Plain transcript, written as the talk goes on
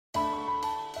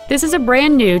This is a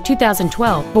brand new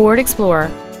 2012 Ford Explorer.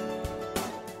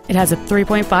 It has a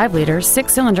 3.5-liter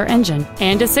six-cylinder engine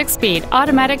and a six-speed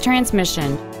automatic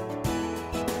transmission.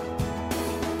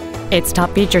 Its top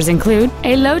features include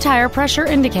a low-tire pressure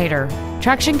indicator,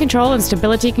 traction control and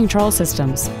stability control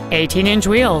systems, 18-inch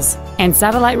wheels, and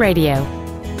satellite radio.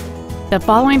 The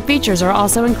following features are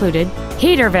also included: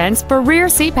 heater vents for rear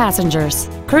seat passengers,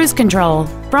 cruise control,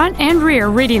 front and rear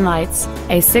reading lights,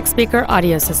 a 6-speaker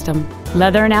audio system,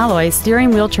 leather and alloy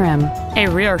steering wheel trim, a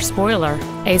rear spoiler,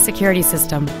 a security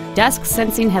system, dusk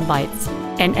sensing headlights,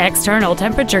 an external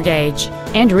temperature gauge,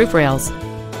 and roof rails.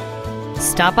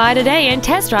 Stop by today and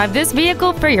test drive this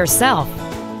vehicle for yourself.